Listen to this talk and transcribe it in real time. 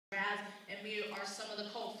you are some of the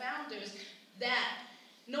co-founders, that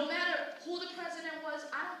no matter who the president was,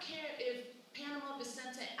 I don't care if Panama,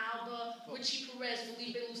 Vicente Alba, Richie Perez,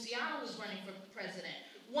 Felipe Luciano was running for president.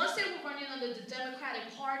 Once they were running under the Democratic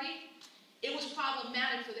Party, it was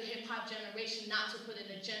problematic for the hip-hop generation not to put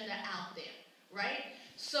an agenda out there, right?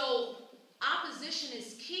 So opposition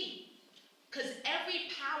is key, because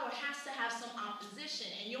every power has to have some opposition,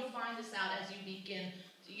 and you'll find this out as you begin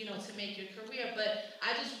to make your career. But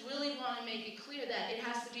I just really want to make it clear that it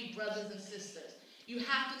has to be brothers and sisters. You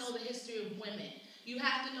have to know the history of women. You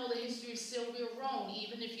have to know the history of Sylvia Rhone,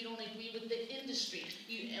 even if you don't agree with the industry,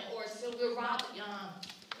 or Sylvia Robinson,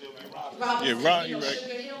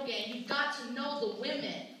 Sugar Hill Gang. You've got to know the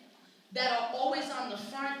women that are always on the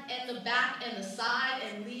front and the back and the side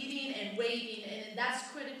and leading and waving, and that's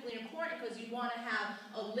critically important, because you want to have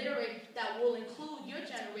a lyric that will include your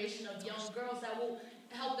generation of young girls, that will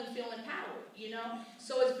help them feel empowered,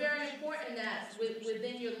 So it's very important that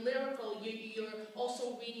within your lyrical, you're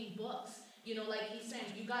also reading books. Like he's saying,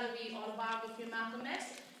 you got to read Autobiography of Malcolm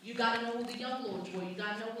X. You got to know who the Young Lords were. You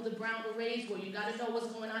got to know who the Brown Berets were. You got to know what's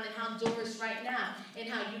going on in Honduras right now, and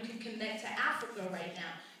how you can connect to Africa right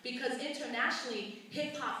now. Because internationally,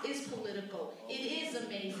 hip-hop is political. It is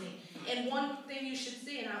amazing. And one thing you should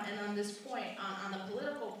see, and on this point, on the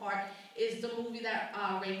political part, is the movie that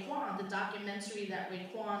Raekwon, the documentary that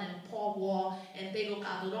Raekwon and Paul Wall and Tego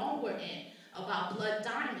Calderon were in, about Blood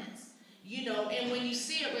Diamonds. And when you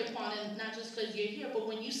see it, Raekwon, and not just because you're here, but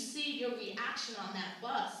when you see your reaction on that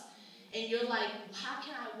bus, and you're like, how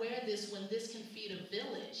can I wear this when this can feed a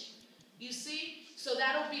village? You see? So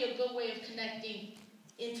that'll be a good way of connecting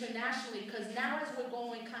internationally, because now as we're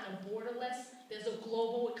going kind of borderless, there's a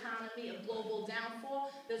global economy, a global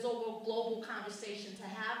downfall, there's a global conversation to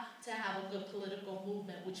have a good political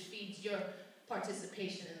movement, which feeds your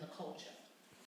participation in the culture.